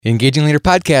Engaging Leader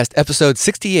Podcast, episode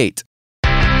 68.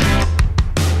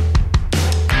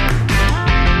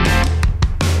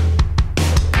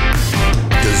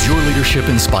 Does your leadership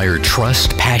inspire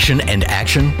trust, passion, and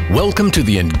action? Welcome to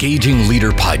the Engaging Leader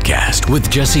Podcast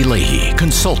with Jesse Leahy,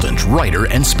 consultant, writer,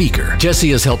 and speaker. Jesse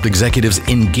has helped executives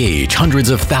engage hundreds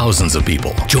of thousands of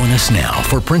people. Join us now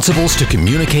for principles to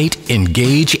communicate,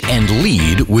 engage, and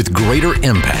lead with greater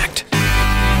impact.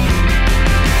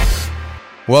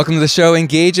 Welcome to the show,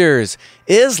 Engagers.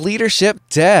 Is leadership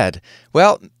dead?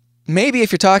 Well, maybe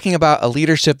if you're talking about a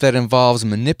leadership that involves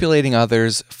manipulating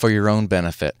others for your own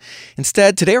benefit.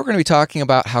 Instead, today we're going to be talking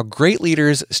about how great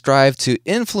leaders strive to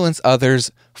influence others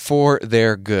for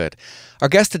their good. Our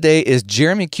guest today is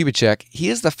Jeremie Kubicek. He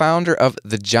is the founder of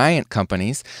the Giant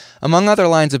Companies. Among other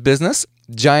lines of business,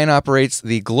 Giant operates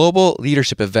the global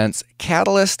leadership events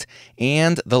Catalyst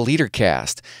and the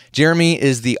LeaderCast. Jeremie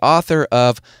is the author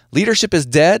of Leadership is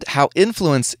Dead, How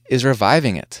Influence is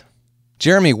Reviving It.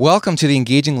 Jeremie, welcome to the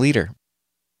Engaging Leader.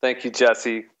 Thank you,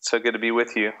 Jesse. So good to be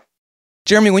with you.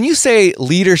 Jeremie, when you say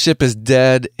leadership is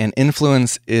dead and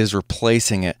influence is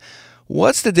replacing it,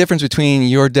 what's the difference between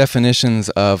your definitions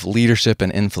of leadership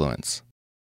and influence?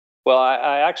 Well,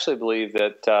 I actually believe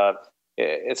that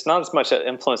it's not as much that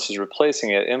influence is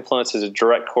replacing it. Influence is a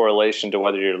direct correlation to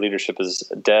whether your leadership is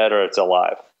dead or it's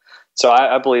alive. So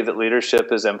I believe that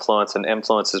leadership is influence and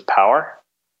influence is power.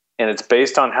 And it's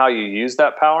based on how you use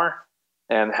that power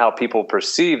and how people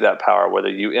perceive that power, whether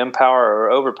you empower or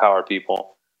overpower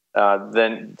people,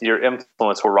 then your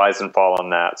influence will rise and fall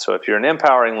on that. So if you're an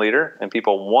empowering leader and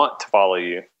people want to follow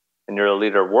you and you're a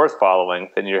leader worth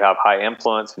following, then you have high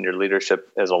influence and your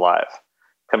leadership is alive.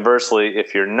 Conversely,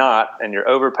 if you're not and you're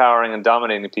overpowering and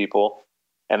dominating people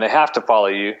and they have to follow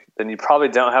you, then you probably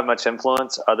don't have much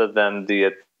influence other than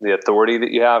the authority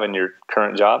that you have in your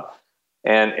current job.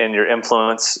 And your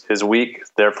influence is weak,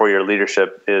 therefore your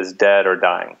leadership is dead or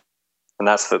dying. And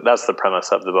that's the premise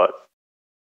of the book.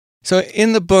 So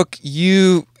in the book,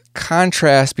 you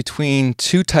contrast between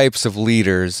two types of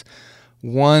leaders,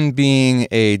 one being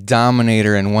a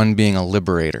dominator and one being a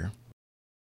liberator.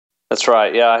 That's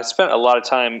right. Yeah, I spent a lot of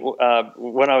time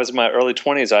when I was in my early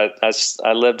 20s.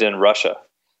 I lived in Russia,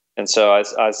 and so I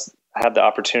had the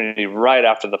opportunity right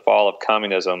after the fall of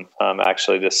communism,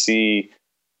 actually, to see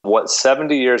what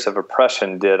 70 years of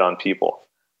oppression did on people,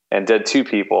 and did to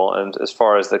people. And as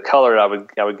far as the color, I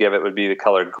would give it would be the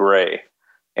color gray.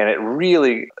 And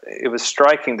it was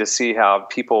striking to see how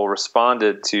people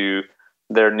responded to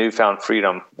their newfound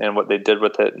freedom and what they did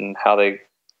with it, and how they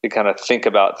kind of think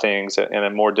about things in a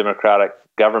more democratic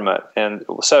government. And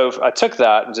so I took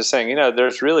that and just saying,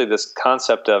 there's really this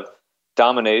concept of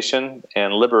domination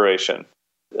and liberation.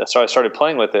 So I started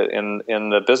playing with it in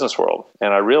the business world.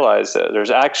 And I realized that there's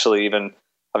actually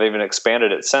I've even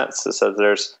expanded it since. It says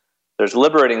there's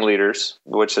liberating leaders,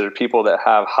 which are people that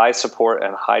have high support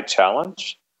and high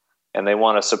challenge. And they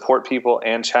want to support people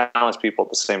and challenge people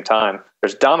at the same time.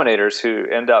 There's dominators who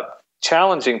end up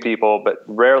challenging people, but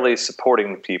rarely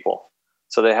supporting people.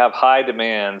 So they have high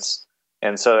demands,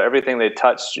 and so everything they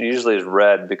touch usually is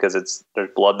red because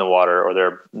there's blood in the water, or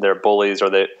they're bullies,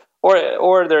 or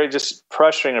they're just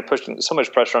pressuring or pushing so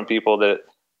much pressure on people that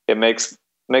it makes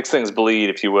things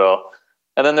bleed, if you will.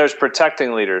 And then there's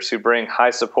protecting leaders who bring high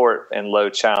support and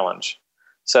low challenge.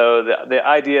 So the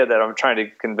idea that I'm trying to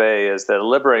convey is that a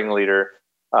liberating leader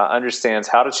understands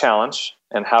how to challenge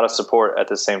and how to support at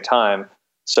the same time,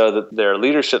 so that their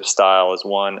leadership style is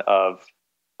one of,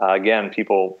 again,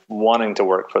 people wanting to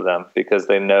work for them because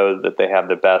they know that they have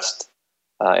the best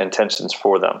intentions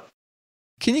for them.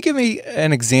 Can you give me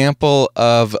an example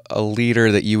of a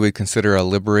leader that you would consider a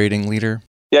liberating leader?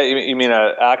 Yeah, you mean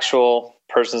an actual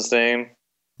person's name?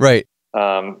 Right.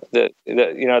 The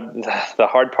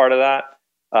hard part of that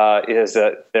is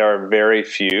that there are very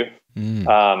few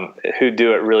who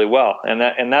do it really well,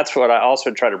 and that's what I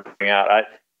also try to bring out.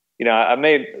 I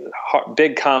made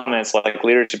big comments like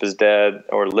leadership is dead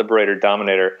or liberator,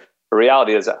 dominator. The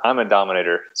reality is I'm a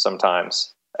dominator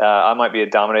sometimes. I might be a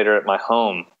dominator at my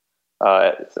home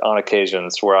on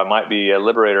occasions, where I might be a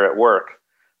liberator at work.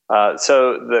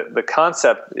 So the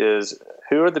concept is,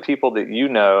 who are the people that you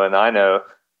know and I know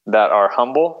that are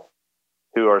humble,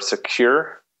 who are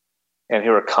secure, and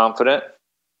who are confident,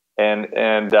 and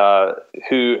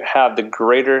who have the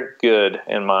greater good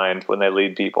in mind when they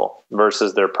lead people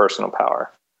versus their personal power.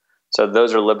 So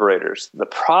those are liberators. The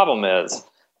problem is,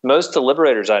 most of the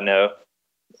liberators I know,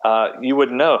 you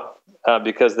wouldn't know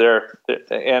because they're,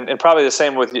 and probably the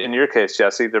same with in your case,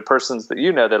 Jesse, the persons that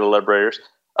you know that are liberators,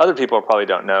 other people probably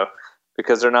don't know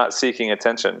because they're not seeking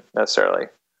attention necessarily.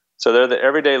 So they're the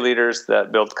everyday leaders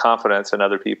that build confidence in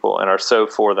other people and are so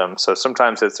for them. So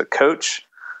sometimes it's a coach.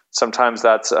 Sometimes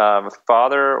that's a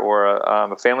father or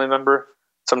a family member.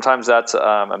 Sometimes that's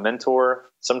a mentor.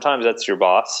 Sometimes that's your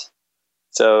boss.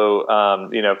 So,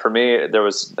 for me, there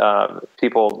was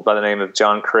people by the name of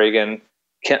John Cragen,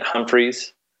 Kent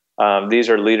Humphreys. These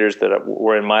are leaders that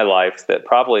were in my life that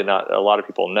probably not a lot of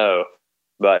people know,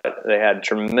 but they had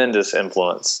tremendous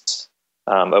influence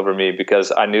over me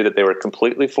because I knew that they were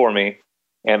completely for me,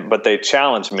 but they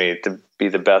challenged me to be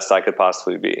the best I could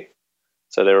possibly be.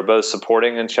 So they were both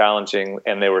supporting and challenging,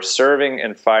 and they were serving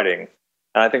and fighting.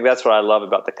 And I think that's what I love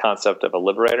about the concept of a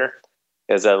liberator,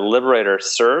 is that a liberator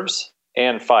serves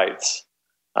and fights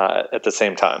at the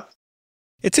same time.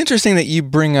 It's interesting that you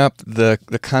bring up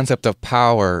the concept of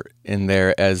power in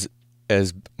there as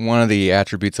one of the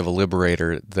attributes of a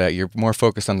liberator, that you're more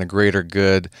focused on the greater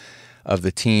good of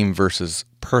the team versus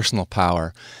personal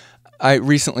power. I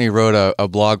recently wrote a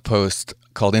blog post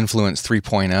called Influence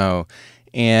 3.0,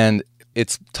 and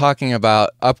it's talking about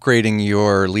upgrading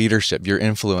your leadership, your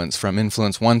influence, from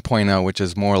Influence 1.0, which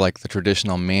is more like the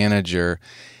traditional manager,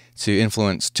 to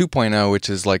Influence 2.0, which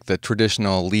is like the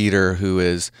traditional leader who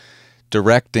is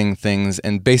directing things,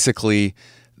 and basically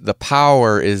the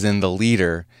power is in the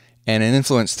leader. And in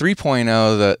Influence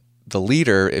 3.0, the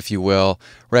leader, if you will,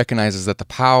 recognizes that the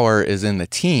power is in the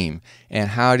team. And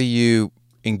how do you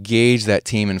engage that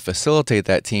team and facilitate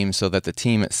that team so that the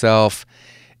team itself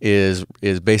is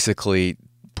basically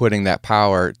putting that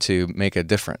power to make a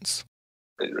difference?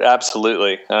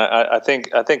 Absolutely. I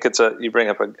think you bring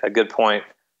up a good point.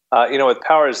 With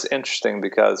power is interesting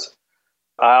because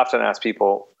I often ask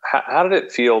people, how did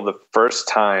it feel the first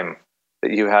time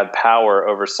that you had power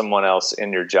over someone else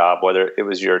in your job, whether it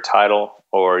was your title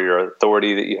or your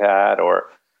authority that you had, or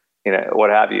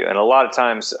what have you? And a lot of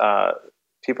times,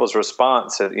 people's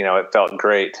response, it felt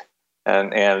great,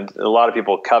 and a lot of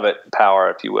people covet power,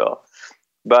 if you will.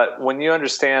 But when you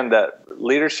understand that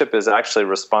leadership is actually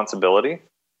responsibility,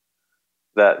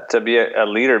 that to be a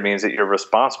leader means that you're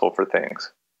responsible for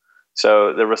things.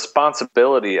 So the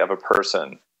responsibility of a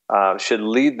person should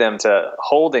lead them to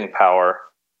holding power,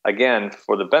 again,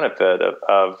 for the benefit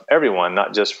of everyone,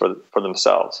 not just for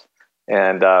themselves.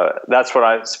 And that's what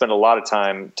I spend a lot of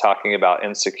time talking about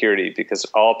insecurity, because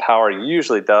all power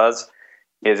usually does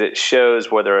is it shows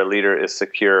whether a leader is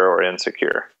secure or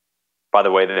insecure by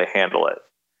the way that they handle it.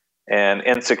 And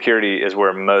insecurity is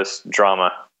where most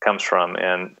drama comes from,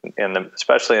 and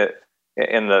especially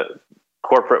in the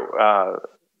corporate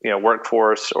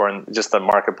workforce or in just the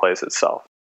marketplace itself.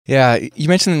 Yeah, you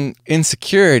mentioned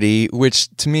insecurity, which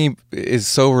to me is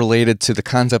so related to the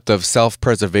concept of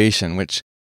self-preservation, which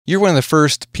you're one of the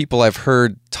first people I've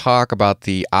heard talk about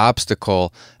the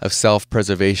obstacle of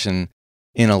self-preservation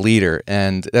in a leader.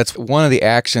 And that's one of the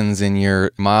actions in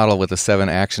your model with the 7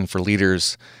 actions for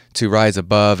leaders to rise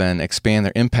above and expand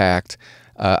their impact.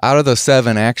 Out of those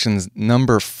 7 actions,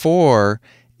 number 4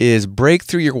 is break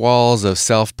through your walls of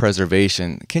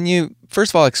self-preservation. Can you,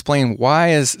 first of all, explain why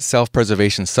is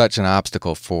self-preservation such an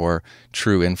obstacle for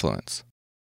true influence?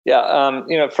 Yeah,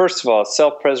 first of all,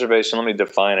 self-preservation, let me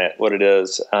define it, what it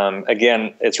is.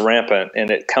 Again, it's rampant,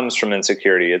 and it comes from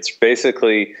insecurity. It's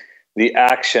basically the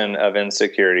action of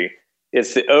insecurity.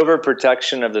 It's the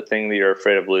overprotection of the thing that you're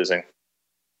afraid of losing.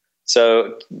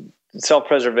 So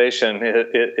self-preservation,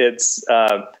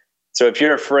 so if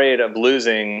you're afraid of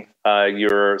losing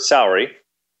your salary,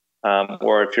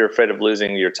 or if you're afraid of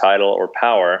losing your title or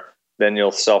power, then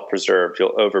you'll self-preserve,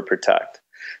 you'll overprotect.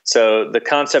 So the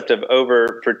concept of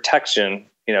overprotection,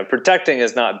 protecting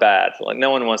is not bad. Like,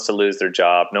 no one wants to lose their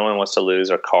job. No one wants to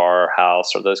lose a car or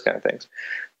house or those kind of things.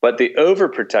 But the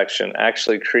overprotection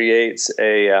actually creates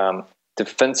a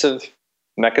defensive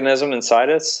mechanism inside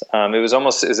us. It was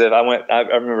almost as if I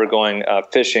remember going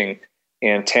fishing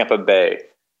in Tampa Bay,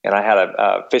 and I had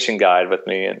a fishing guide with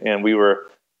me, and we were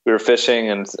fishing,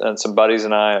 and some buddies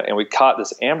and I, and we caught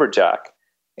this amberjack.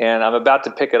 And I'm about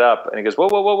to pick it up, and he goes, whoa,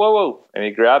 whoa, whoa, whoa, whoa. And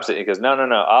he grabs it. He goes, no,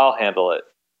 I'll handle it.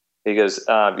 He goes,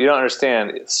 you don't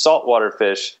understand. Saltwater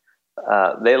fish,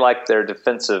 they like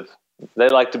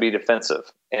to be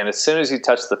defensive. And as soon as he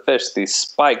touched the fish, these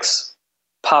spikes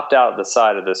popped out the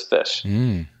side of this fish.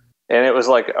 And it was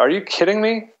like, are you kidding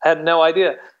me? I had no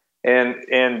idea.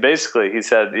 And basically he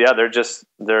said, yeah,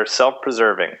 they're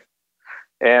self-preserving.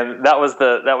 And that was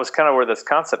kind of where this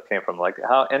concept came from. Like,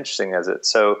 how interesting is it?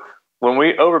 So when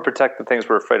we overprotect the things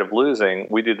we're afraid of losing,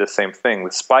 we do the same thing.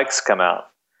 The spikes come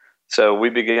out. So we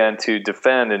began to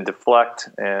defend and deflect,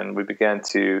 and we began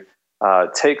to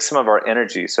take some of our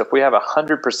energy. So if we have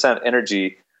 100%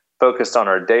 energy focused on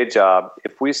our day job,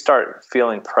 if we start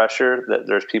feeling pressure that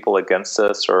there's people against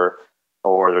us, or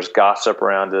there's gossip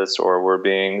around us, or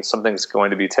something's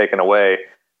going to be taken away,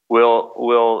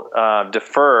 we'll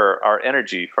defer our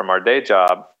energy from our day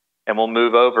job, and we'll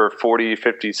move over 40,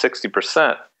 50,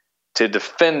 60% to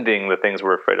defending the things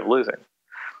we're afraid of losing.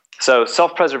 So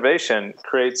self-preservation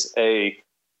creates a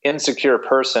insecure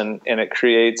person, and it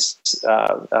creates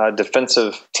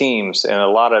defensive teams, and a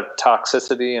lot of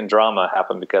toxicity and drama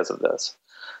happen because of this.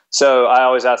 So I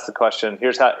always ask the question,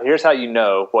 here's how you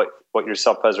know what your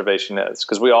self-preservation is,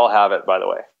 because we all have it, by the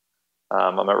way.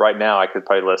 Right now I could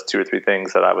probably list 2 or 3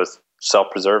 things that I was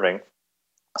self-preserving.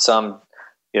 Some,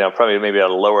 probably maybe at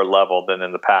a lower level than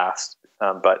in the past.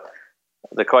 But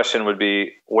the question would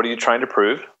be, what are you trying to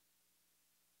prove?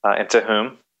 And to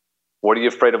whom? What are you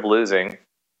afraid of losing?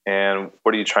 And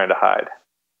what are you trying to hide?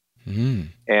 Mm.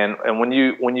 And when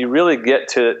you really get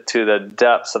to the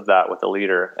depths of that with a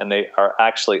leader, and they are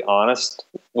actually honest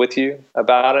with you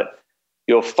about it,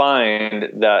 you'll find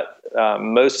that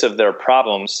most of their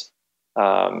problems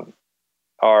are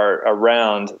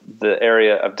around the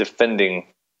area of defending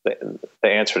the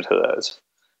answer to those.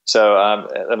 So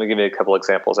let me give you a couple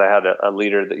examples. I had a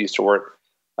leader that used to work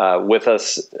with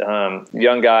us,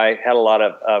 young guy, had a lot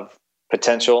of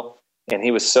potential, and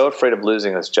he was so afraid of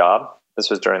losing his job. This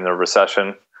was during the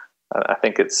recession. I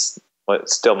think it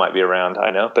still might be around,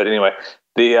 I know. But anyway,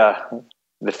 the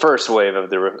first wave of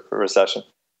the recession.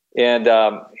 And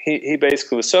he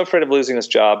basically was so afraid of losing his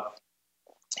job.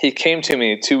 He came to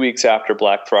me 2 weeks after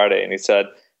Black Friday, and he said,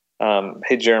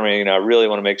 hey, Jeremy, I really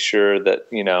want to make sure that,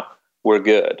 we're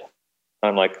good. And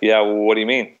I'm like, yeah, well, what do you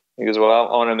mean? He goes, well,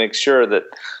 I want to make sure that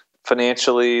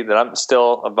financially that I'm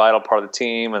still a vital part of the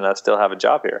team and I still have a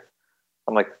job here.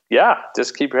 I'm like, yeah,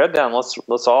 just keep your head down.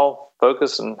 Let's all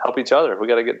focus and help each other. We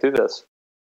got to get through this.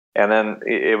 And then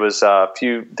it was a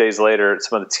few days later,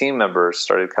 some of the team members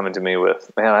started coming to me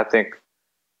with, man, I think,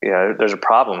 there's a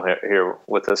problem here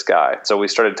with this guy. So we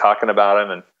started talking about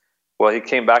him, and well, he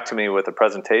came back to me with a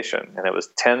presentation, and it was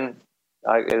a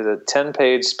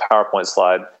 10-page PowerPoint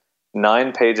slide.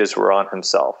 9 pages were on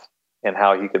himself and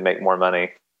how he could make more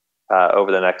money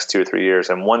over the next 2 or 3 years.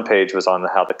 And 1 page was on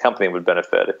how the company would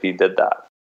benefit if he did that.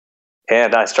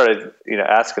 And I started,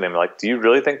 asking him, like, do you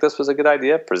really think this was a good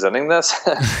idea, presenting this?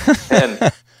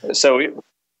 And so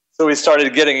we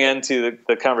started getting into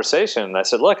the conversation. And I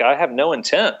said, look, I have no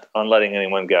intent on letting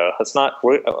anyone go.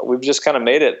 We've just kind of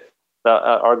made it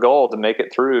our goal to make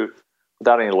it through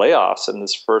without any layoffs in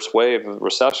this first wave of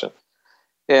recession.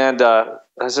 And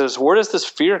I says, where is this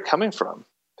fear coming from?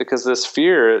 Because this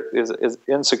fear is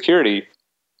insecurity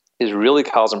is really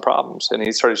causing problems. And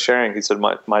he started sharing. He said,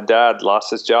 my dad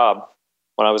lost his job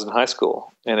when I was in high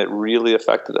school, and it really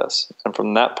affected us. And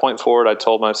from that point forward, I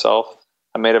told myself,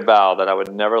 I made a vow that I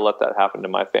would never let that happen to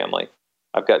my family.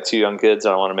 I've got 2 young kids,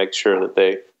 and I want to make sure that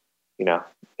they,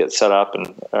 get set up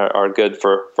and are good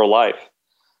for life.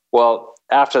 Well,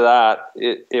 after that,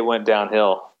 it went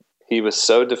downhill. He was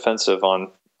so defensive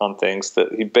on things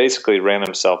that he basically ran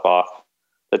himself off.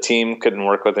 The team couldn't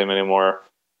work with him anymore.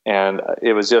 And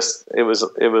it was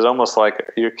almost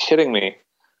like, you're kidding me.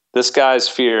 This guy's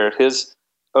fear, his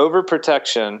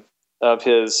overprotection of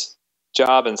his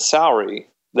job and salary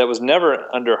that was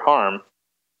never under harm,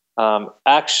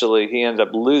 actually he ended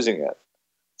up losing it.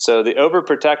 So the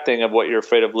overprotecting of what you're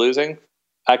afraid of losing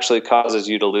actually causes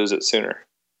you to lose it sooner.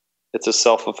 It's a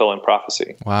self-fulfilling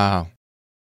prophecy. Wow.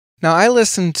 Now, I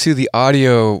listened to the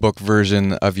audiobook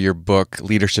version of your book,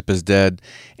 Leadership is Dead,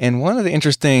 and one of the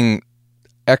interesting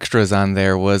extras on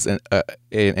there was an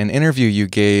interview you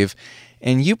gave,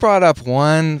 and you brought up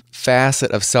one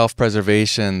facet of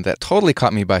self-preservation that totally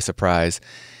caught me by surprise.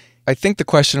 I think the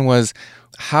question was,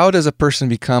 how does a person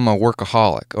become a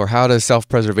workaholic, or how does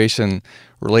self-preservation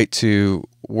relate to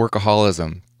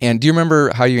workaholism? And do you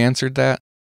remember how you answered that?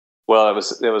 Well, it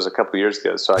was a couple of years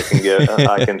ago, so I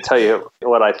can tell you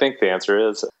what I think the answer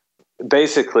is.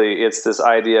 Basically, it's this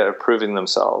idea of proving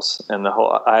themselves, and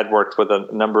I had worked with a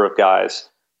number of guys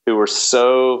who were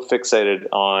so fixated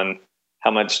on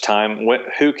how much time,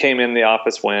 who came in the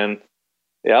office when.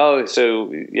 I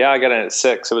got in at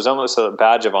 6. It was almost a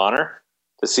badge of honor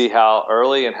to see how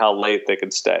early and how late they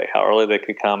could stay, how early they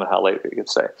could come and how late they could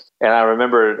stay. And I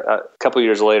remember a couple of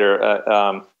years later,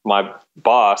 my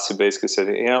boss, who basically said,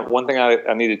 one thing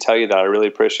I need to tell you that I really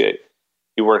appreciate,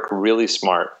 you work really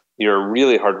smart. You're a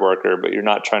really hard worker, but you're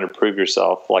not trying to prove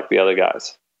yourself like the other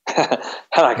guys. And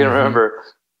I can remember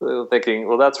thinking,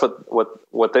 well, that's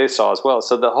what they saw as well.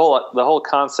 So the whole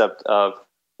concept of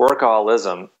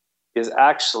workaholism is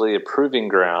actually a proving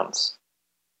grounds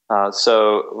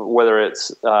So whether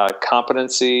it's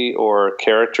competency or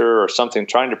character or something,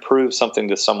 trying to prove something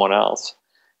to someone else.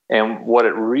 And what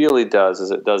it really does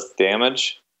is it does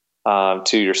damage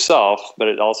to yourself, but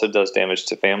it also does damage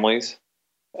to families.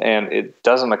 And it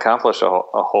doesn't accomplish a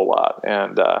whole lot.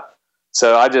 And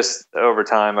so over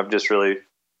time, I've just really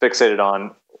fixated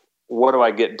on, what do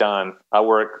I get done? I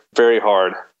work very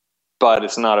hard, but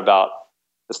it's not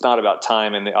about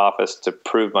time in the office to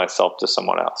prove myself to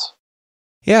someone else.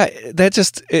 Yeah, that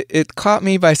it caught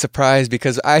me by surprise,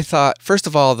 because I thought, first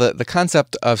of all, the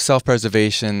concept of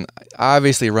self-preservation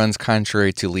obviously runs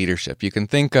contrary to leadership. You can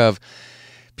think of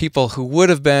people who would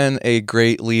have been a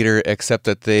great leader, except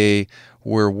that they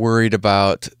were worried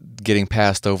about getting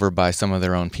passed over by some of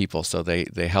their own people, so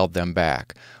they held them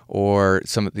back. Or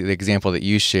some of the example that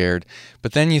you shared.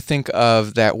 But then you think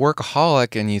of that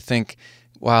workaholic, and you think,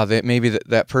 wow, that maybe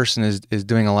that person is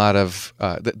doing a lot of,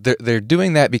 they're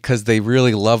doing that because they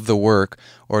really love the work,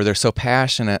 or they're so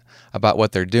passionate about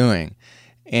what they're doing.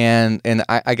 And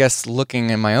I guess looking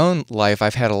in my own life,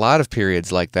 I've had a lot of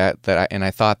periods like that, and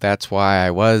I thought that's why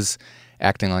I was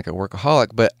acting like a workaholic.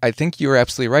 But I think you were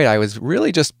absolutely right. I was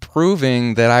really just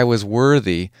proving that I was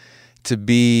worthy to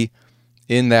be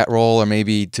in that role, or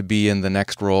maybe to be in the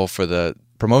next role for the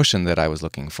promotion that I was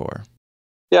looking for.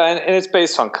 Yeah, and it's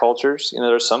based on cultures.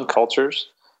 There's some cultures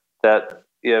that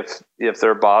if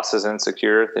their boss is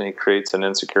insecure, then he creates an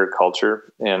insecure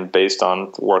culture, and based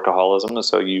on workaholism. And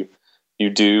so you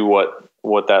do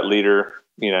what that leader,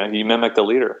 you mimic the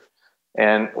leader.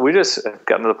 And we just have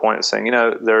gotten to the point of saying,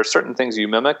 there are certain things you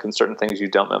mimic and certain things you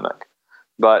don't mimic.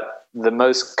 But the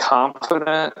most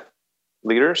confident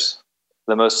leaders,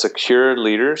 the most secure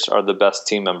leaders, are the best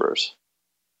team members.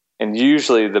 And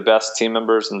usually the best team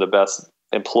members and the best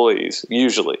employees,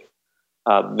 usually,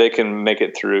 they can make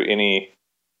it through any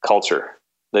culture.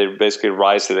 They basically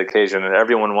rise to the occasion, and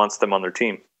everyone wants them on their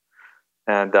team.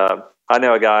 And I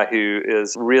know a guy who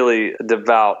is really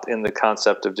devout in the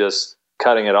concept of just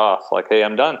cutting it off. Like, hey,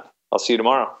 I'm done. I'll see you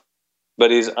tomorrow.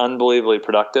 But he's unbelievably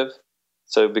productive.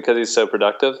 So because he's so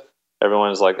productive,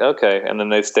 everyone's like, okay. And then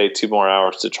they stay 2 more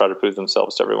hours to try to prove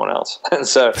themselves to everyone else. And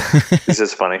so it's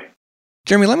just funny.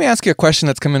 Jeremie, let me ask you a question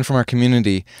that's come in from our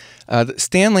community.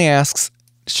 Stanley asks,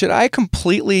 should I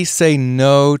completely say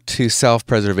no to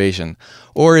self-preservation?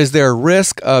 Or is there a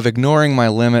risk of ignoring my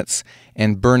limits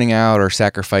and burning out or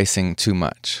sacrificing too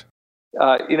much?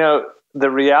 The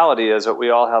reality is that we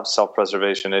all have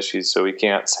self-preservation issues, so we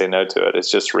can't say no to it. It's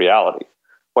just reality.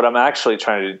 What I'm actually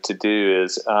trying to do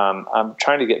is I'm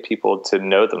trying to get people to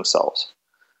know themselves.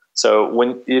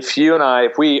 So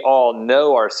if we all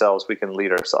know ourselves, we can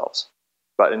lead ourselves.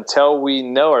 But until we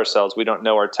know ourselves, we don't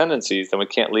know our tendencies, then we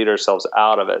can't lead ourselves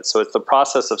out of it. So it's the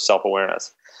process of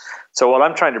self-awareness. So what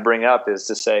I'm trying to bring up is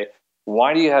to say,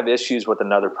 why do you have issues with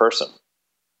another person?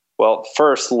 Well,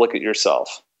 first, look at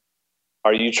yourself.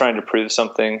 Are you trying to prove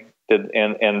something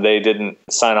and they didn't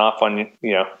sign off on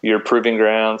your proving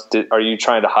grounds? Are you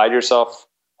trying to hide yourself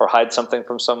or hide something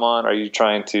from someone? Are you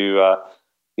trying to,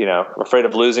 afraid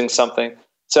of losing something?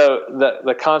 So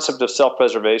the concept of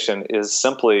self-preservation is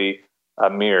simply a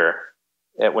mirror.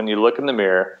 And when you look in the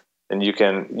mirror, and you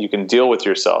can deal with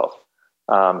yourself.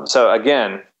 So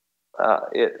again,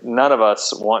 none of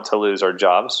us want to lose our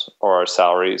jobs or our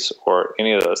salaries or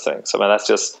any of those things. I mean, that's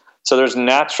just, so there's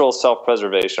natural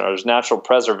self-preservation, or there's natural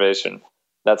preservation.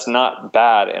 That's not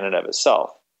bad in and of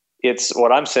itself. It's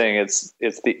what I'm saying.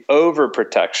 It's the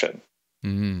overprotection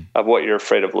of what you're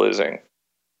afraid of losing.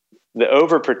 The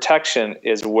overprotection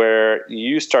is where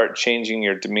you start changing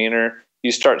your demeanor.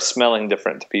 You start smelling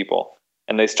different to people,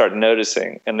 and they start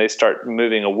noticing, and they start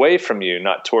moving away from you,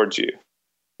 not towards you.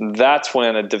 That's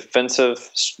when a defensive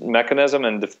mechanism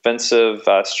and defensive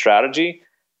strategy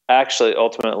actually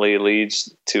ultimately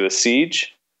leads to a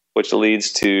siege, which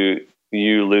leads to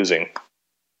you losing.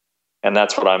 And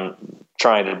that's what I'm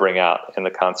trying to bring out in the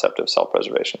concept of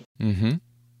self-preservation. Mm-hmm.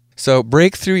 So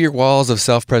break through your walls of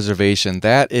self-preservation.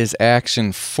 That is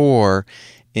action 4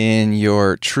 in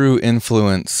your true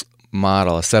influence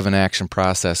model, a 7-action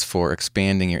process for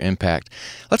expanding your impact.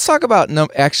 Let's talk about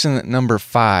action number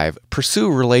 5,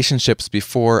 pursue relationships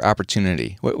before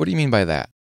opportunity. What do you mean by that?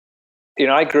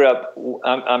 I grew up,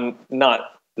 I'm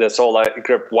not this old, I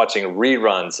grew up watching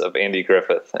reruns of Andy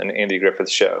Griffith and Andy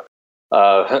Griffith's show.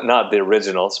 Not the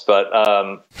originals, but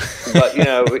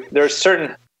there are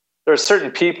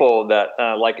certain people that,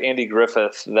 like Andy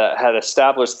Griffith, that had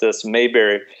established this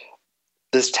Mayberry,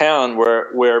 this town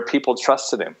where people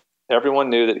trusted him. Everyone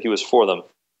knew that he was for them.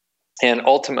 And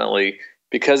ultimately,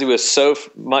 because he was so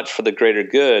much for the greater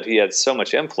good, he had so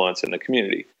much influence in the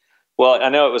community. Well, I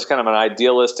know it was kind of an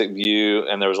idealistic view,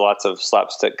 and there was lots of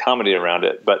slapstick comedy around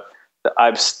it, but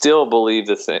I still believe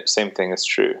the same thing is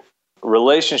true.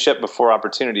 Relationship before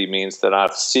opportunity means that I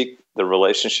seek the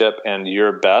relationship and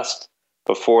your best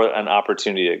before an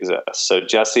opportunity exists. So,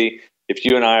 Jesse, if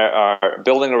you and I are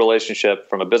building a relationship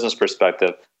from a business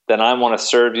perspective, then I want to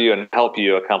serve you and help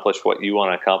you accomplish what you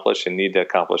want to accomplish and need to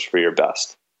accomplish for your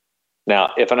best.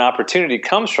 Now, if an opportunity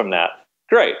comes from that,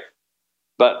 great.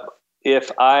 But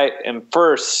if I am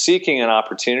first seeking an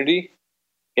opportunity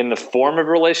in the form of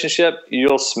a relationship,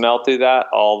 you'll smell through that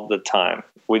all the time.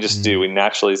 We just do. We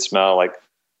naturally smell like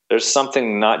there's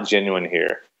something not genuine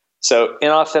here. So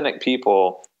inauthentic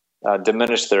people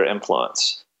diminish their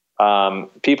influence.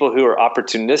 People who are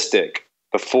opportunistic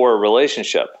before a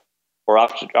relationship or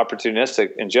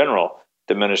opportunistic in general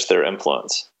diminish their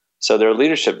influence. So their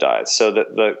leadership dies. So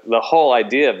the whole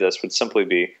idea of this would simply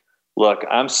be, look,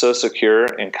 I'm so secure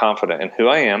and confident in who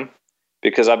I am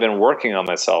because I've been working on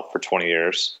myself for 20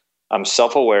 years. I'm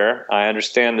self-aware. I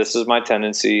understand this is my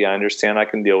tendency. I understand I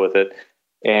can deal with it.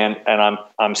 And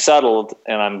I'm settled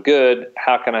and I'm good.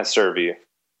 How can I serve you?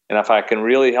 And if I can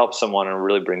really help someone and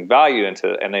really bring value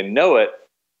into it and they know it,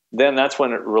 then that's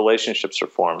when relationships are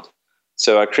formed.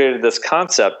 So I created this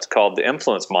concept called the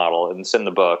influence model, and it's in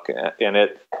the book. And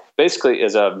it basically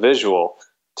is a visual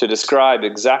to describe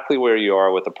exactly where you are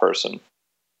with a person.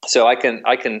 So I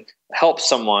can help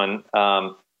someone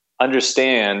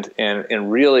understand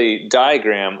and really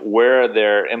diagram where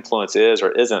their influence is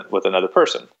or isn't with another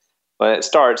person. When it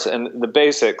starts, and the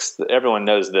basics, everyone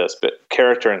knows this, but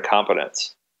character and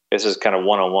competence. This is kind of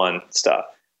one-on-one stuff.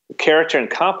 Character and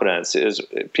competence is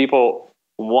people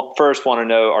first want to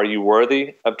know, are you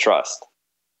worthy of trust?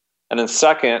 And then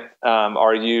second,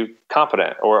 are you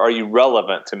competent or are you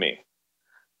relevant to me?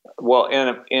 Well,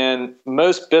 in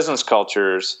most business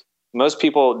cultures, most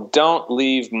people don't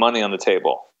leave money on the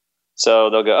table. So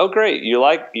they'll go, oh, great, you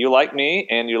like me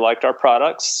and you liked our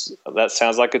products. That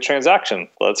sounds like a transaction.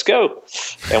 Let's go.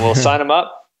 And we'll sign them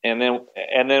up. And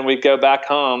then we go back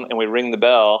home and we ring the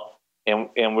bell and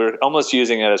we're almost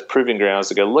using it as proving grounds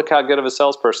to go, look how good of a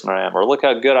salesperson I am, or look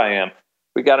how good I am.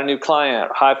 We got a new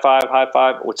client, high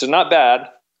five, which is not bad.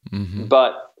 Mm-hmm.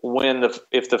 But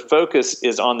if the focus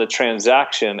is on the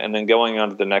transaction and then going on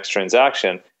to the next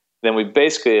transaction, then we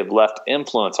basically have left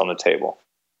influence on the table.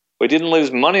 We didn't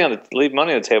leave money on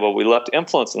the table. We left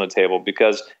influence on the table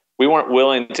because we weren't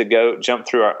willing to jump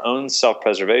through our own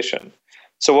self-preservation.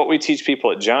 So what we teach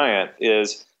people at Giant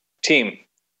is, team,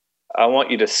 I want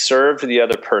you to serve the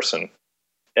other person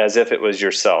as if it was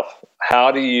yourself.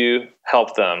 How do you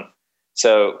help them?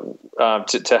 So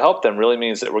to help them really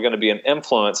means that we're going to be an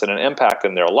influence and an impact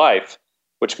in their life,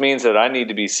 which means that I need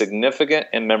to be significant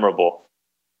and memorable.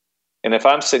 And if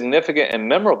I'm significant and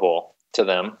memorable to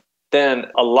them, then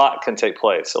a lot can take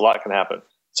place. A lot can happen.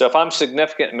 So if I'm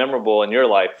significant and memorable in your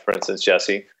life, for instance,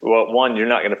 Jesse, well, one, you're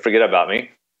not going to forget about me.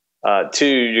 Two,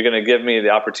 you're going to give me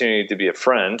the opportunity to be a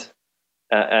friend.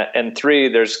 And three,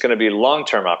 there's going to be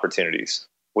long-term opportunities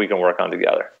we can work on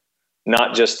together,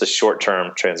 not just the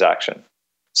short-term transaction.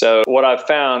 So what I've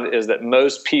found is that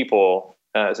most people,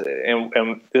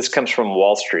 and this comes from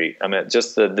Wall Street, I mean,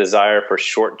 just the desire for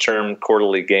short-term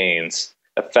quarterly gains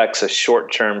affects a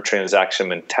short-term transaction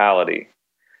mentality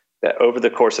that over the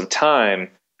course of time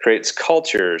creates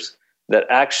cultures that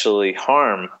actually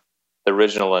harm the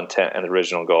original intent and the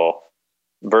original goal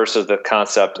versus the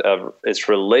concept of its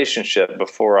relationship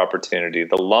before opportunity.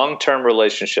 The long-term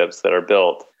relationships that are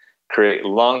built create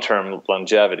long-term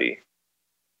longevity,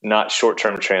 not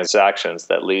short-term transactions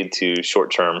that lead to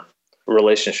short-term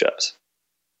relationships.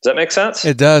 Does that make sense?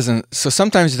 It does. And so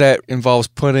sometimes that involves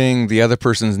putting the other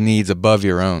person's needs above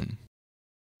your own.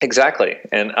 Exactly.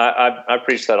 And I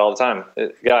preach that all the time.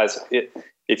 Guys,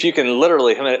 if you can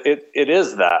literally, I mean, it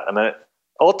is that. I mean,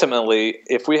 ultimately,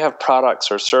 if we have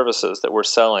products or services that we're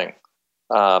selling,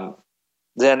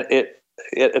 then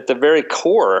at the very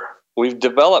core, we've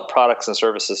developed products and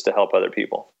services to help other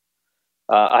people.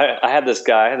 I had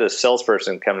this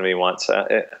salesperson come to me once.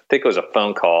 I think it was a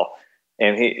phone call.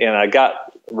 And I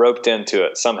got roped into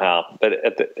it somehow. But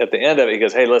at the end of it, he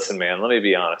goes, hey, listen, man, let me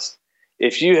be honest.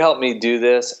 If you help me do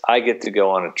this, I get to go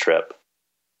on a trip.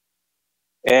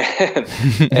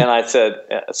 And I said,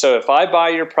 so if I buy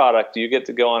your product, you get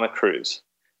to go on a cruise.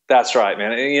 That's right,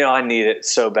 man. And, I need it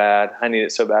so bad.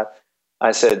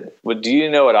 I said, well, do you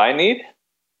know what I need?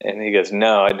 And he goes,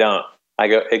 no, I don't. I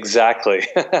go, exactly.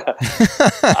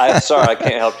 I'm sorry, I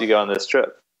can't help you go on this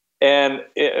trip. And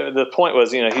the point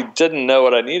was, he didn't know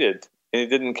what I needed and he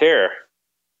didn't care.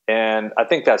 And I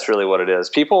think that's really what it is.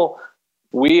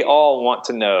 We all want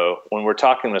to know when we're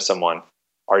talking to someone,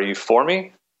 are you for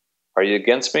me Are you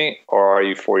against me, or are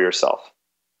you for yourself?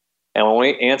 And when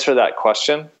we answer that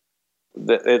question,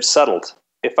 it's settled.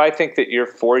 If I think that you're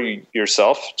for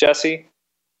yourself, Jesse,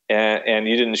 and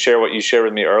you didn't share what you shared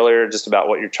with me earlier, just about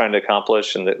what you're trying to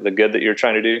accomplish and the good that you're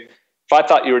trying to do. If I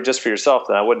thought you were just for yourself,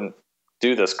 then I wouldn't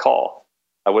do this call.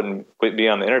 I wouldn't be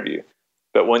on the interview.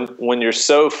 But when you're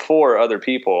so for other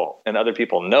people and other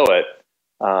people know it,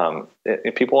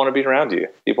 people want to be around you.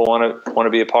 People want to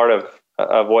be a part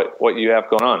of what you have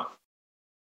going on.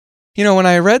 You know, when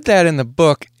I read that in the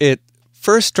book, it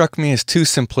first struck me as too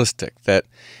simplistic, that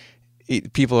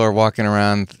people are walking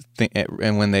around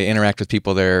and when they interact with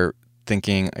people, they're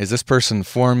thinking, is this person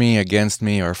for me, against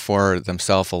me, or for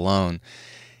themselves alone?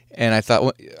 And I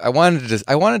thought, I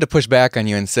wanted to push back on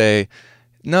you and say,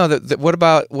 no, what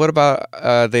about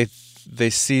they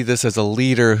see this as a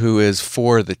leader who is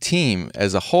for the team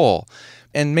as a whole.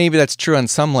 And maybe that's true on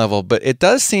some level, but it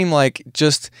does seem like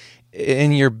just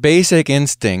in your basic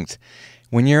instinct,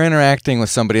 when you're interacting with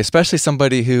somebody, especially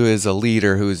somebody who is a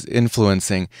leader, who's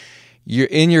influencing, you're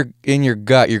in your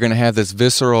gut, you're going to have this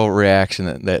visceral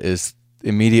reaction that is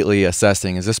immediately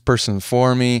assessing, is this person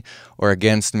for me or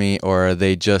against me, or are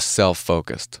they just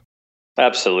self-focused?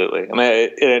 Absolutely. I mean,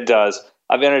 it does.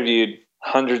 I've interviewed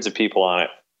hundreds of people on it,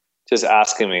 just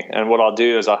asking me. And what I'll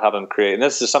do is I'll have them create, and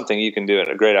this is something you can do in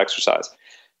a great exercise.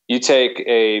 You take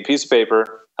a piece of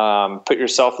paper, put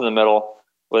yourself in the middle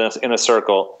in a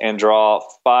circle, and draw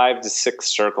 5 to 6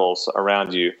 circles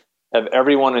around you of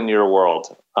everyone in your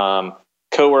world.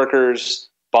 Coworkers,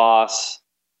 boss,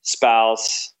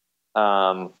 spouse,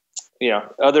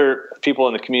 other people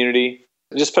in the community.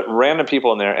 Just put random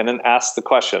people in there and then ask the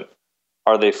question,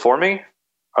 are they for me?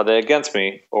 Are they against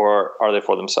me? Or are they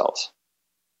for themselves?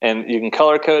 And you can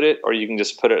color code it, or you can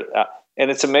just put it out. And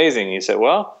it's amazing. You say,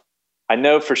 well, I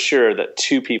know for sure that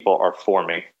 2 people are for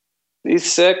me.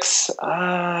 These 6,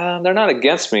 they're not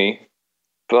against me,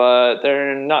 but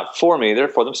they're not for me. They're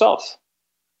for themselves.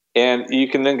 And you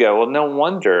can then go, well, no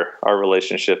wonder our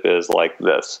relationship is like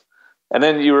this. And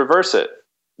then you reverse it.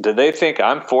 Do they think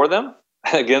I'm for them,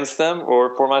 against them,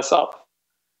 or for myself?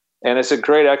 And it's a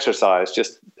great exercise,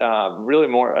 just really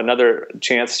another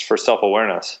chance for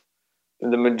self-awareness.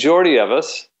 The majority of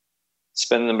us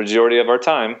spend the majority of our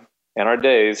time and our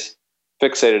days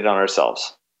fixated on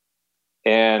ourselves.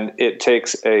 And it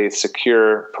takes a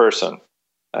secure person,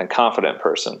 a confident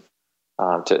person,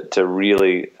 to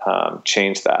really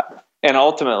change that. And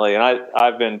ultimately, and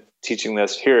I've been teaching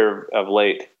this here of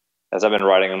late, as I've been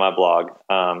writing in my blog,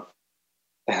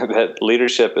 that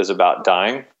leadership is about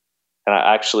dying. And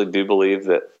I actually do believe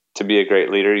that to be a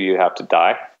great leader, you have to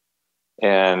die.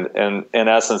 And in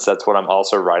essence, that's what I'm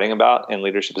also writing about in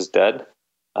Leadership is Dead.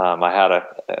 I had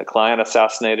a client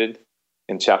assassinated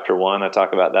in chapter 1. I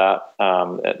talk about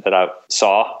that I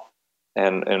saw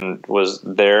and was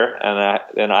there,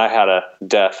 and I had a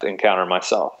death encounter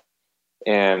myself.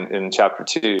 And in chapter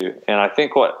 2, and I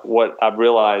think what I've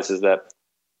realized is that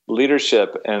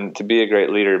leadership and to be a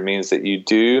great leader means that you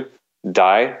do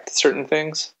die to certain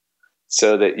things,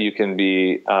 so that you can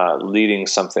be leading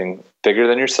something bigger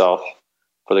than yourself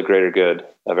for the greater good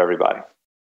of everybody.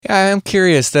 Yeah, I'm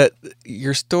curious that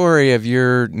your story of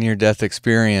your near-death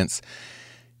experience,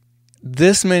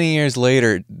 this many years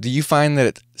later, do you find that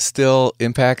it still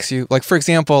impacts you? Like, for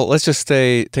example, let's just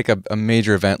take a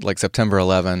major event like September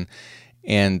 11,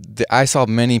 and I saw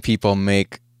many people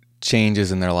make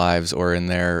changes in their lives or in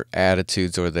their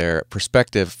attitudes or their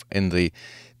perspective in the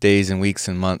days and weeks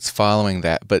and months following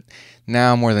that. But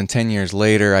now, more than 10 years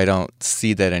later, I don't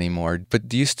see that anymore. But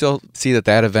do you still see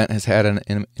that event has had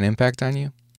an impact on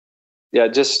you? Yeah,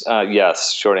 just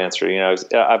yes, short answer.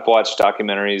 I've watched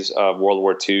documentaries of World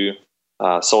War II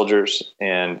soldiers,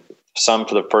 and some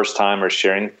for the first time are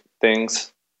sharing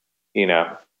things,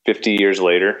 50 years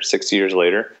later, 60 years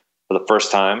later, for the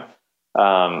first time.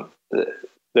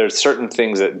 There's certain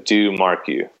things that do mark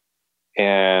you.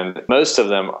 And most of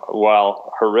them,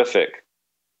 while horrific,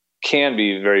 can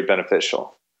be very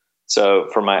beneficial. So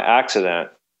for my accident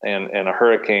and a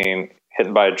hurricane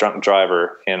hit by a drunk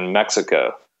driver in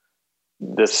Mexico,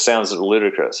 this sounds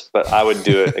ludicrous, but I would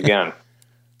do it again.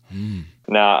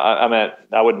 Now,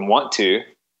 I wouldn't want to,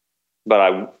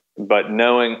 but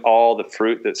knowing all the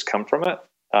fruit that's come from it,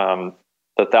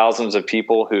 the thousands of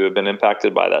people who have been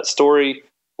impacted by that story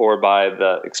or by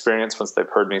the experience once they've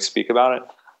heard me speak about it,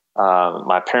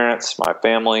 my parents, my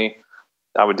family,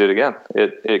 I would do it again.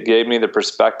 It gave me the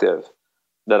perspective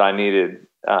that I needed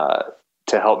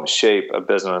to help shape a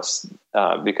business.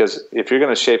 Because if you're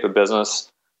going to shape a business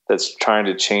that's trying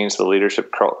to change the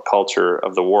leadership culture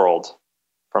of the world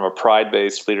from a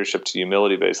pride-based leadership to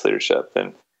humility-based leadership,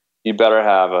 then you better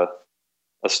have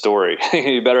a story.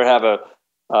 You better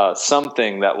have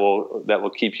something that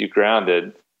will keep you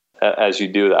grounded as you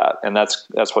do that. And that's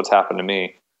what's happened to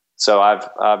me. So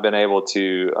I've been able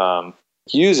to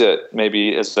use it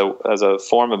maybe as a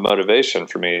form of motivation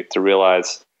for me to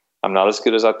realize I'm not as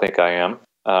good as I think I am.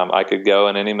 I could go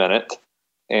in any minute,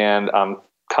 and I'm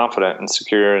confident and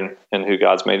secure in who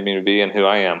God's made me to be and who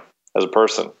I am as a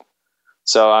person.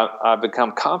 So I've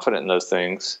become confident in those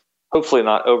things. Hopefully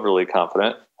not overly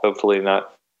confident. Hopefully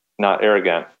not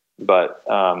arrogant, but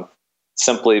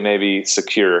simply maybe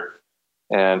secure.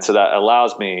 And so that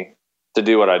allows me to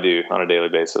do what I do on a daily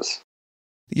basis.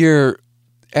 Your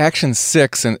action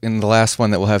 6, in the last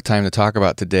one that we'll have time to talk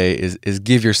about today, is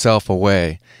give yourself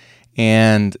away.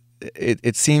 And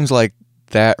it seems like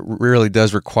that really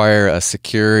does require a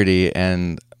security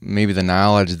and maybe the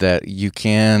knowledge that you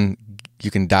can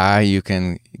die, you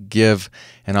can give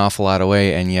an awful lot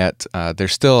away, and yet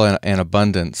there's still an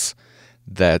abundance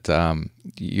that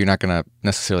you're not going to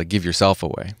necessarily give yourself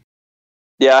away.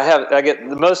 Yeah, I get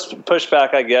the most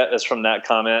pushback I get is from that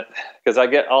comment, because I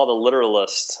get all the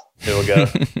literalists who will go,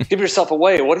 give yourself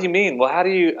away. What do you mean? Well,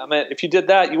 if you did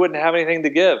that, you wouldn't have anything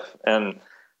to give. And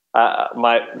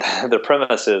the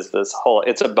premise is this whole,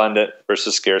 it's abundant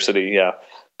versus scarcity. Yeah.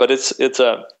 But it's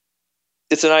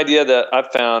an idea that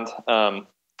I've found,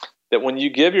 that when you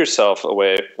give yourself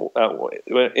away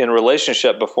in a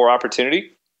relationship before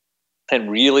opportunity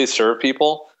and really serve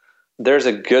people, there's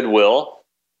a goodwill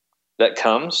that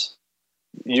comes.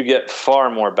 You get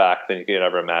far more back than you could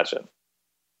ever imagine.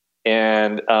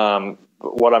 And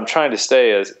what I'm trying to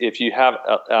say is, if you have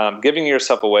giving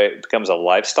yourself away, it becomes a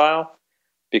lifestyle,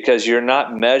 because you're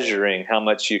not measuring how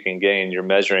much you can gain. You're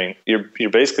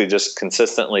basically just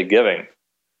consistently giving.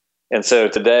 And so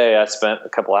today I spent a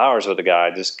couple hours with a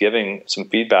guy just giving some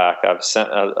feedback. I've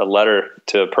sent a letter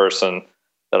to a person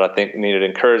that I think needed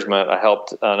encouragement. I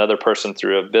helped another person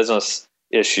through a business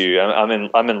issue. I'm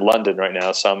in London right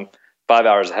now, so I'm 5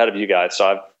 hours ahead of you guys.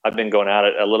 So I've been going at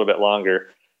it a little bit longer.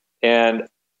 And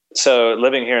so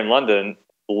living here in London,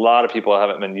 a lot of people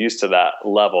haven't been used to that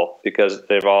level, because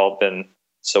they've all been,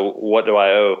 so what do I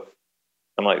owe?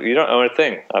 I'm like, you don't owe a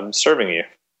thing. I'm serving you.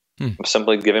 I'm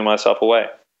simply giving myself away.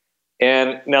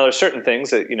 And now there's certain things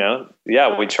that,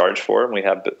 we charge for, and we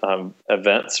have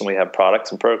events, and we have products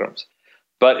and programs.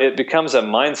 But it becomes a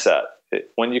mindset.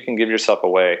 When you can give yourself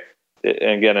away,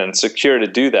 and secure to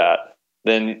do that,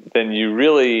 then you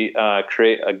really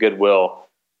create a goodwill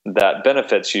that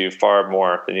benefits you far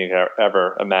more than you can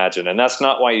ever imagine. And that's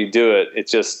not why you do it.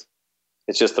 It's just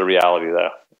the reality,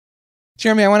 though.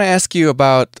 Jeremie, I want to ask you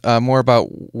about more about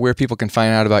where people can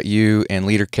find out about you and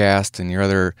LeaderCast and your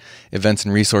other events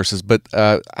and resources. But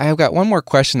I've got one more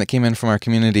question that came in from our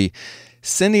community.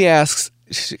 Cindy asks,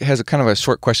 she has a kind of a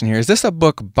short question here. Is this a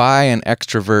book by an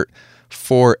extrovert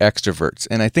for extroverts?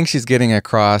 And I think she's getting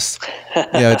across,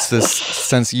 it's this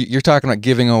sense you're talking about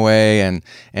giving away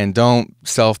and don't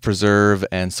self-preserve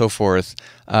and so forth.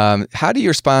 How do you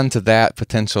respond to that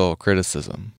potential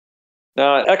criticism?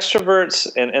 Now,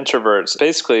 extroverts and introverts,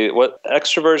 basically what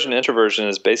extroversion and introversion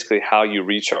is basically how you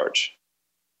recharge.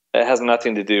 It has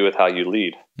nothing to do with how you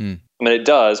lead. I mean, it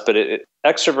does, but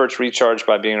extroverts recharge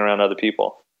by being around other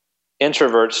people.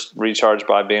 Introverts recharge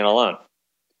by being alone.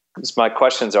 Because my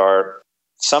questions are,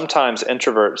 sometimes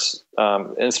introverts,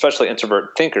 and especially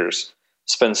introvert thinkers,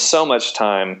 spend so much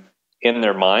time in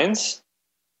their minds.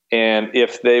 And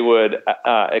if they would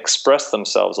express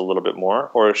themselves a little bit more,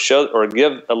 or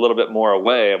give a little bit more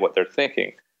away of what they're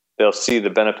thinking, they'll see the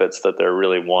benefits that they're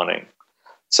really wanting.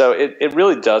 So it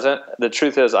really doesn't. The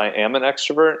truth is, I am an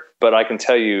extrovert, but I can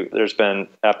tell you there's been,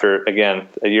 after, again,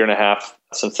 a year and a half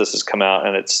since this has come out,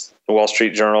 and it's the Wall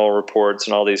Street Journal reports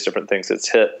and all these different things it's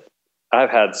hit, I've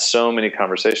had so many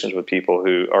conversations with people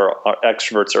who are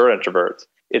extroverts or introverts.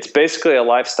 It's basically a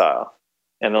lifestyle.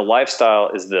 And the lifestyle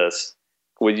is this.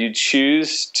 Would you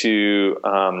choose to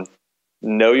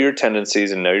know your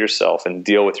tendencies and know yourself and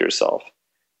deal with yourself?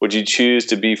 Would you choose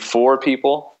to be for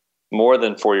people more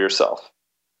than for yourself?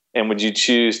 And would you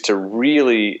choose to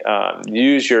really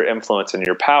use your influence and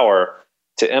your power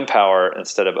to empower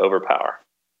instead of overpower?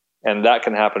 And that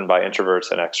can happen by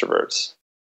introverts and extroverts.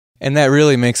 And that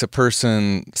really makes a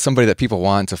person somebody that people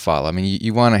want to follow. I mean,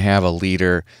 you want to have a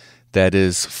leader that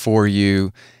is for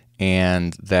you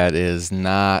and that is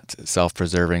not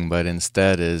self-preserving, but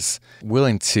instead is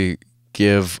willing to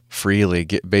give freely,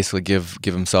 basically give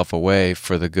himself away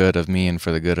for the good of me and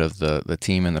for the good of the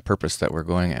team and the purpose that we're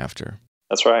going after.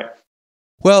 That's right.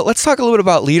 Well, let's talk a little bit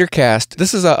about LeaderCast.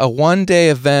 This is a one-day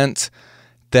event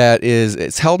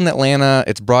it's held in Atlanta.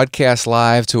 It's broadcast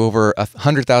live to over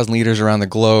 100,000 leaders around the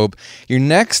globe. Your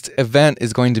next event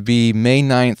is going to be May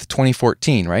 9th,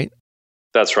 2014, right?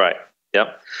 That's right.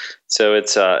 Yep. So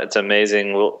it's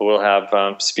amazing. We'll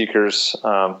have speakers.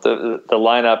 The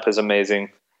lineup is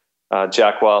amazing.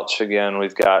 Jack Welch again.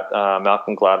 We've got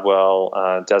Malcolm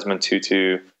Gladwell, Desmond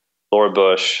Tutu, Laura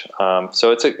Bush.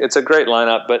 So it's a great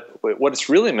lineup. But what it's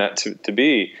really meant to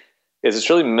be is it's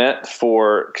really meant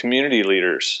for community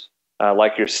leaders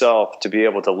like yourself to be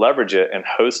able to leverage it and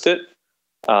host it,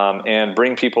 and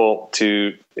bring people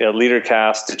to a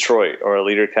LeaderCast Detroit or a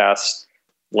LeaderCast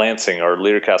Lansing or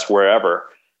LeaderCast wherever.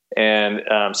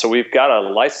 And so we've got a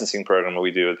licensing program that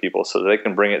we do with people so that they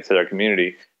can bring it to their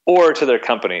community or to their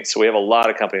company. So we have a lot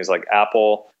of companies like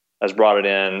Apple has brought it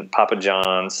in, Papa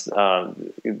John's.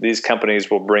 These companies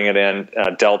will bring it in,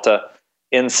 Delta,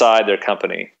 inside their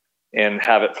company and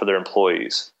have it for their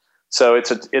employees. So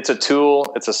it's a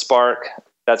tool, it's a spark.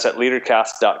 That's at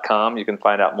leadercast.com. You can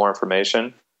find out more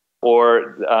information.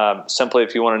 Or simply,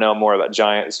 if you want to know more about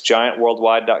Giant, it's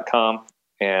giantworldwide.com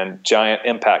and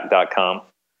giantimpact.com.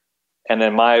 And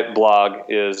then my blog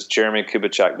is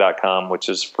jeremiekubicek.com, which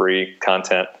is free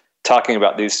content talking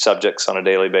about these subjects on a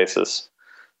daily basis.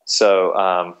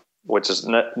 So, which is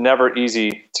never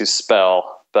easy to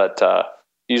spell, but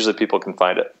usually people can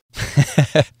find it.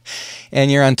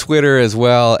 And you're on Twitter as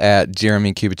well at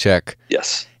Jeremie Kubicek.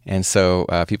 Yes. And so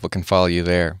people can follow you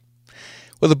there.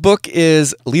 Well, the book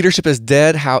is Leadership is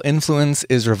Dead, How Influence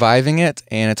is Reviving It,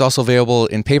 and it's also available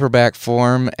in paperback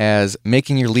form as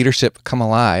Making Your Leadership Come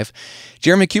Alive.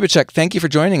 Jeremie Kubicek, thank you for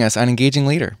joining us on Engaging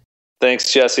Leader.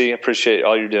 Thanks, Jesse. Appreciate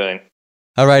all you're doing.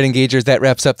 All right, Engagers, that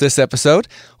wraps up this episode.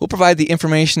 We'll provide the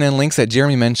information and links that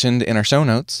Jeremie mentioned in our show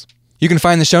notes. You can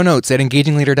find the show notes at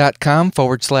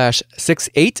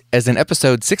engagingleader.com/68 as in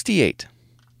episode 68.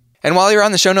 And while you're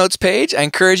on the show notes page, I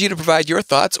encourage you to provide your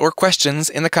thoughts or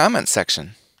questions in the comments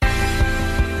section.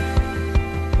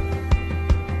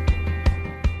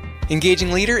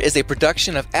 Engaging Leader is a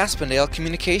production of Aspendale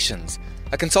Communications,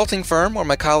 a consulting firm where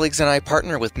my colleagues and I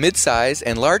partner with mid-size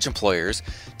and large employers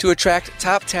to attract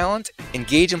top talent,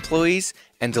 engage employees,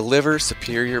 and deliver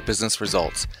superior business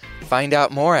results. Find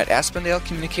out more at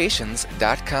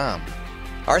AspendaleCommunications.com.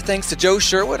 Our thanks to Joe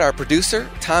Sherwood, our producer,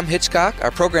 Tom Hitchcock, our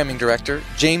programming director,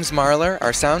 James Marler,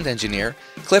 our sound engineer,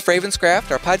 Cliff Ravenscraft,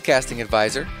 our podcasting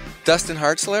advisor, Dustin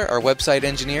Hartzler, our website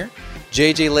engineer,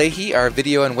 JJ Leahy, our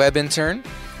video and web intern,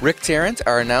 Rick Tarrant,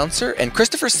 our announcer, and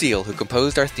Christopher Seal, who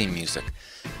composed our theme music.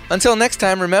 Until next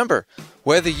time, remember,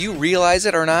 whether you realize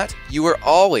it or not, you are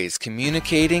always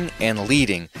communicating and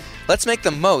leading. Let's make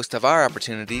the most of our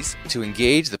opportunities to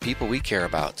engage the people we care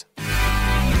about.